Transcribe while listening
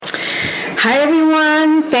Hi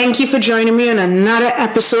everyone, thank you for joining me on another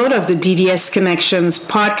episode of the DDS Connections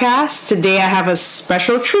podcast. Today I have a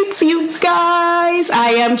special treat for you guys.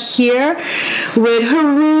 I am here with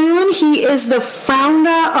Haroon. He is the founder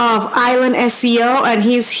of Island SEO, and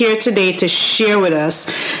he's here today to share with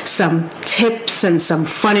us some tips and some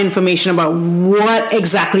fun information about what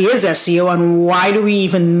exactly is SEO and why do we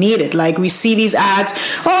even need it. Like, we see these ads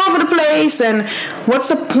all over the place, and what's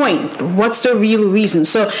the point? What's the real reason?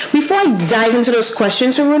 So before I dive into those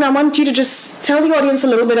questions, Haroon, I want you to just tell the audience a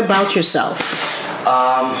little bit about yourself.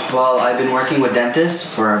 Well, I've been working with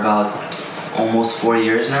dentists for about almost 4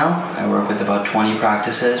 years now. I work with about 20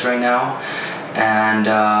 practices right now. And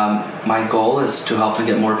my goal is to help them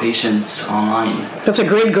get more patients online. That's a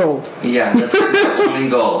great goal. Yeah, that's my only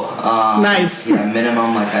goal. Nice. Yeah,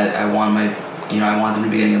 minimum, like I want I want them to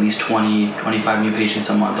be getting at least 20, 25 new patients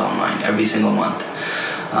a month online, every single month.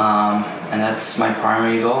 And that's my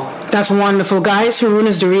primary goal. That's wonderful, guys. Haroon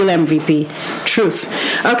is the real MVP.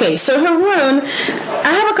 Truth. Okay, so Haroon,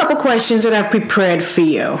 I have a couple questions that I've prepared for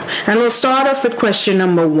you. And we'll start off with question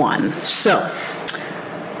number 1. So,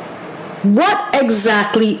 what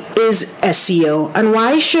exactly is SEO, and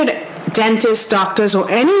why should dentists, doctors, or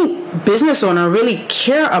any business owner really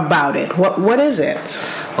care about it? What is it?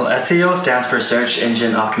 Well, SEO stands for Search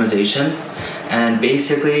Engine Optimization. And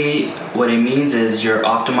basically what it means is you're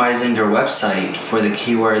optimizing your website for the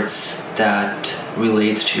keywords that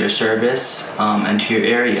relates to your service and to your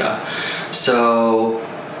area. So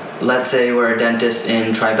let's say we're a dentist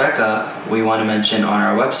in Tribeca. We want to mention on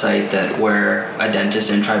our website that we're a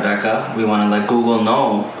dentist in Tribeca. We want to let Google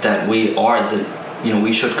know that we are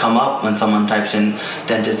we should come up when someone types in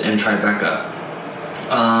dentist in Tribeca.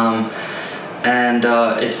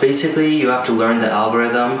 It's basically, you have to learn the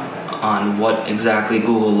algorithm on what exactly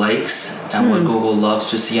Google likes and what Google loves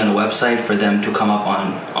to see on a website for them to come up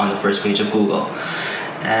on the first page of Google.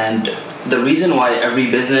 And the reason why every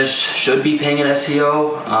business should be paying an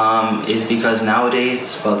SEO is because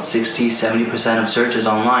nowadays about 60-70% of searches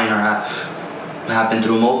online happen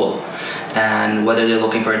through mobile. And whether they're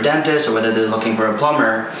looking for a dentist or whether they're looking for a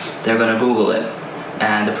plumber, they're going to Google it.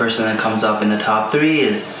 And the person that comes up in the top 3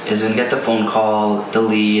 is going to get the phone call, the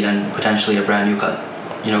lead, and potentially a brand new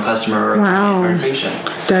customer or patient.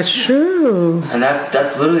 That's true. And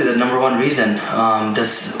that's literally the number one reason.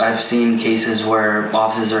 I've seen cases where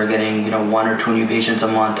offices are getting 1 or 2 new patients a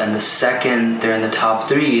month, and the second they're in the top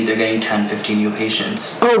 3, they're getting 10, 15 new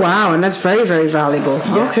patients. Oh wow, and that's very, very valuable.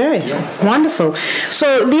 Yeah, okay, yeah. Wonderful.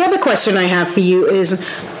 So the other question I have for you is,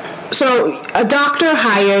 so a doctor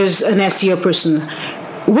hires an SEO person.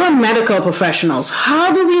 We're medical professionals.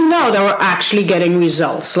 How do we know that we're actually getting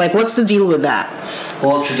results? Like, what's the deal with that?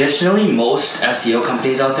 Well, traditionally, most SEO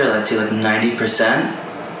companies out there, let's say like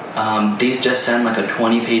 90%, these just send like a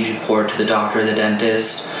 20-page report to the doctor, the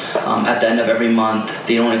dentist. At the end of every month,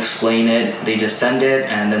 they don't explain it. They just send it,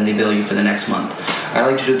 and then they bill you for the next month. I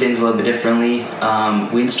like to do things a little bit differently.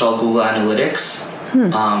 We install Google Analytics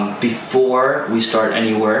before we start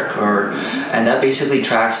any work, and that basically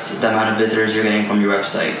tracks the amount of visitors you're getting from your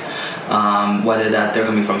website. Whether that they're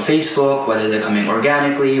coming from Facebook, whether they're coming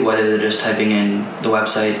organically, whether they're just typing in the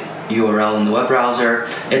website URL in the web browser,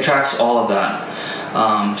 it tracks all of that.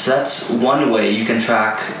 So that's one way you can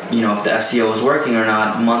track, if the SEO is working or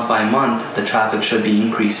not. Month by month, the traffic should be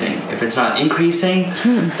increasing. If it's not increasing,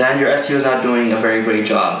 then your SEO is not doing a very great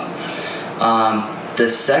job. The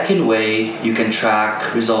second way you can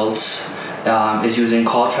track results is using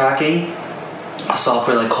call tracking. A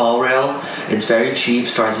software like CallRail. It's very cheap,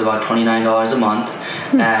 starts at about $29 a month,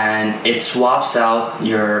 and it swaps out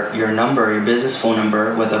your number, your business phone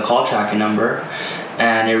number, with a call tracking number,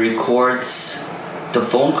 and it records the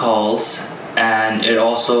phone calls, and it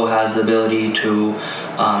also has the ability to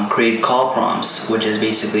create call prompts, which is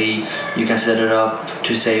basically, you can set it up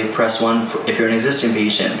to say press 1 if you're an existing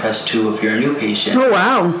patient, press 2 if you're a new patient. Oh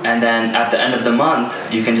wow. And then at the end of the month,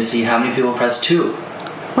 you can just see how many people press 2.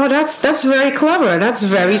 Oh, that's very clever. That's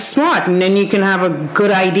very smart. And then you can have a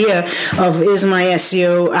good idea of, is my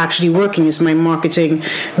SEO actually working? Is my marketing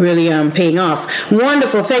really paying off?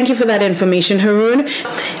 Wonderful. Thank you for that information, Haroon.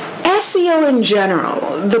 SEO in general,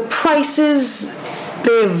 the prices,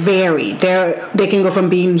 they vary. They can go from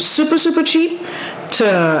being super, super cheap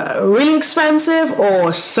to really expensive,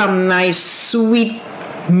 or some nice, sweet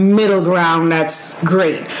middle ground that's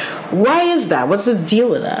great. Why is that? What's the deal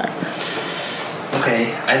with that?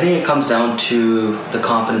 Okay, I think it comes down to the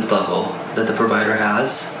confidence level that the provider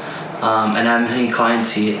has, and how many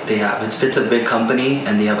clients they have. If it's a big company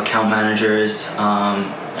and they have account managers and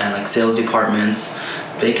like sales departments,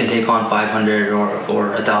 they can take on 500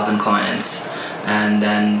 or 1,000 clients. and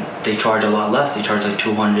then they charge a lot less. They charge like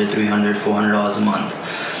 $200, $300, $400 a month.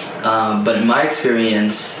 But in my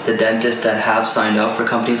experience, the dentists that have signed up for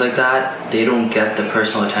companies like that, they don't get the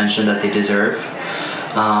personal attention that they deserve.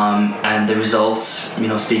 And the results,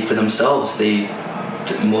 speak for themselves.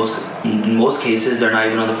 In most cases, they're not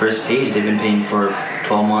even on the first page. They've been paying for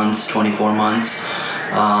 12 months, 24 months,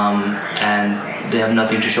 and they have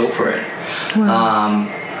nothing to show for it.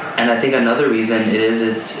 Wow. And I think another reason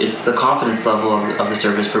it's the confidence level of the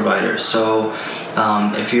service provider. So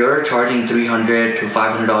if you're charging $300 to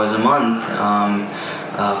 $500 a month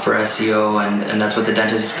for SEO, and that's what the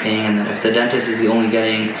dentist is paying, and if the dentist is only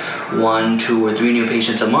getting 1, 2, or 3 new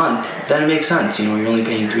patients a month, then it makes sense. You're only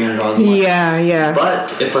paying $300 a month. Yeah.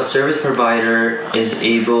 But if a service provider is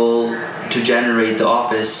able to generate the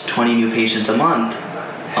office 20 new patients a month,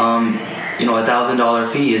 $1,000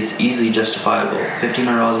 fee is easily justifiable.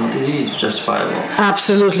 $1,500 a month is easily justifiable.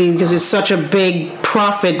 Absolutely, because it's such a big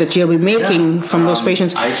profit that you'll be making from those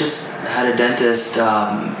patients. I just had a dentist,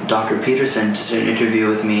 Dr. Peterson, just did an interview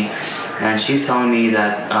with me, and she's telling me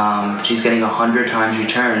that she's getting 100 times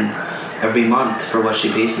return every month for what she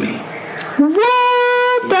pays me. What?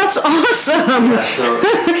 That's awesome. Yeah, so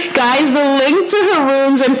guys, the link to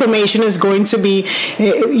Haroon's information is going to be,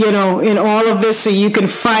 in all of this, so you can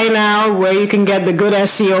find out where you can get the good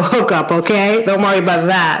SEO hookup, okay? Don't worry about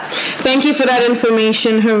that. Thank you for that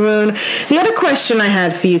information, Haroon. The other question I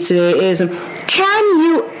had for you today is, can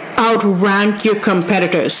you outrank your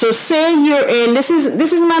competitors? So say you're in, this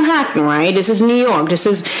is Manhattan, right? This is New York.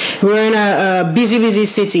 We're in a busy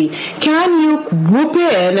city. Can you whoop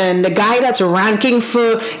in, and the guy that's ranking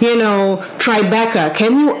for, Tribeca,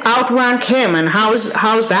 can you outrank him? And how's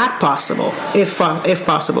that possible, if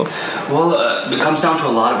possible? Well, it comes down to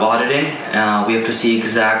a lot of auditing. We have to see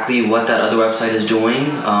exactly what that other website is doing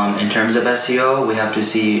in terms of SEO. We have to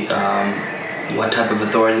see what type of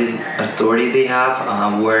authority they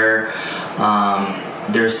have, where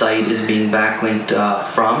their site is being backlinked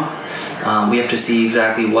from. We have to see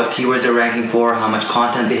exactly what keywords they're ranking for, how much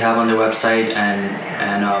content they have on their website, and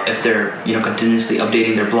if they're continuously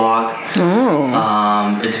updating their blog.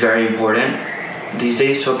 It's very important these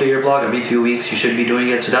days to update your blog. Every few weeks you should be doing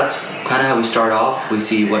it. So that's kind of how we start off. We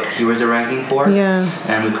see what keywords they're ranking for,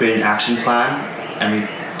 and we create an action plan, and we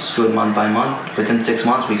just do it month by month. Within 6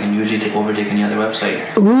 months, we can usually overtake any other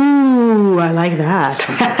website. Ooh, I like that.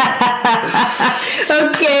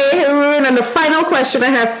 Okay, Haroon, and the final question I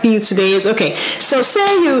have for you today is, okay, so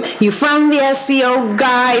say you found the SEO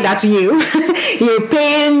guy, that's you. You're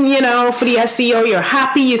paying, for the SEO, you're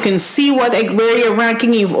happy, you can see where you're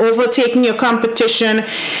ranking, you've overtaken your competition,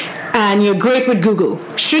 and you're great with Google.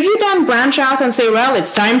 Should you then branch out and say, well,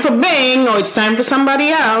 it's time for Bing, or it's time for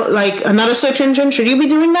somebody else, like another search engine? Should you be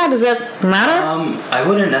doing that? Does that matter? I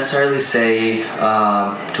wouldn't necessarily say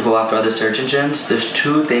to go after other search engines. There's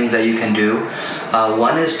 2 things that you can do.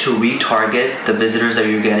 One is to retarget the visitors that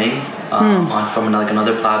you're getting from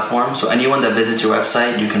another platform. So anyone that visits your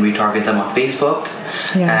website, you can retarget them on Facebook.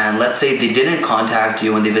 Yes. And let's say they didn't contact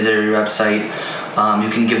you when they visited your website. You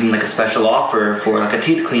can give them a special offer for a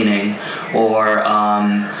teeth cleaning, or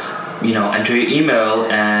enter your email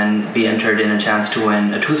and be entered in a chance to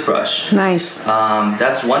win a toothbrush. Nice.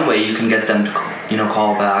 That's one way you can get them to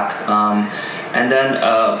call back. And then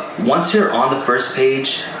once you're on the first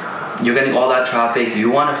page, you're getting all that traffic.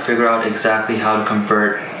 You want to figure out exactly how to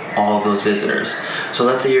convert all of those visitors. So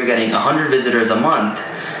let's say you're getting 100 visitors a month.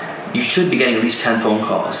 You should be getting at least 10 phone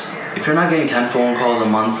calls. If you're not getting 10 phone calls a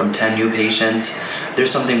month from 10 new patients, there's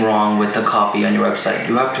something wrong with the copy on your website.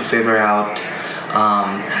 You have to figure out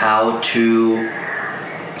how to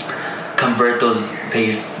convert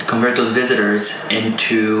those visitors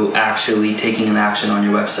into actually taking an action on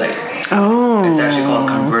your website. Oh. It's actually called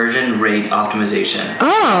conversion rate optimization.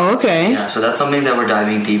 Oh, okay. Yeah, so that's something that we're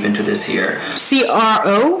diving deep into this year.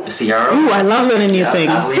 CRO? CRO. Ooh, I love learning new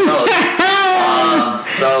things.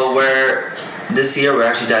 So this year we're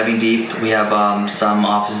actually diving deep. We have some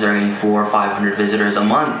offices that are getting 400 or 500 visitors a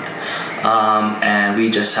month, and we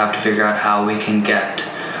just have to figure out how we can get,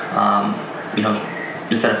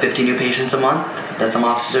 instead of 50 new patients a month that some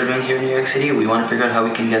offices are doing here in New York City, we want to figure out how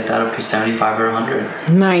we can get that up to 75 or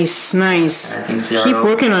 100. Nice. And I think CRO, keep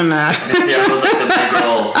working on that. I think CRO is the big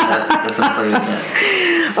role that's in play with it.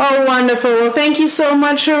 Oh, wonderful. Well, thank you so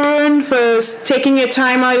much, Haroon, for taking your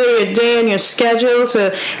time out of your day and your schedule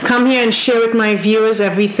to come here and share with my viewers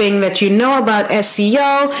everything that you know about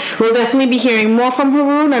SEO. We'll definitely be hearing more from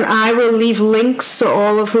Haroon, and I will leave links to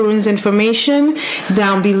all of Haroon's information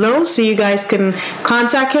down below so you guys can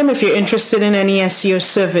contact him if you're interested in any SEO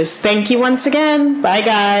service. Thank you once again. Bye,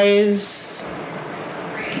 guys.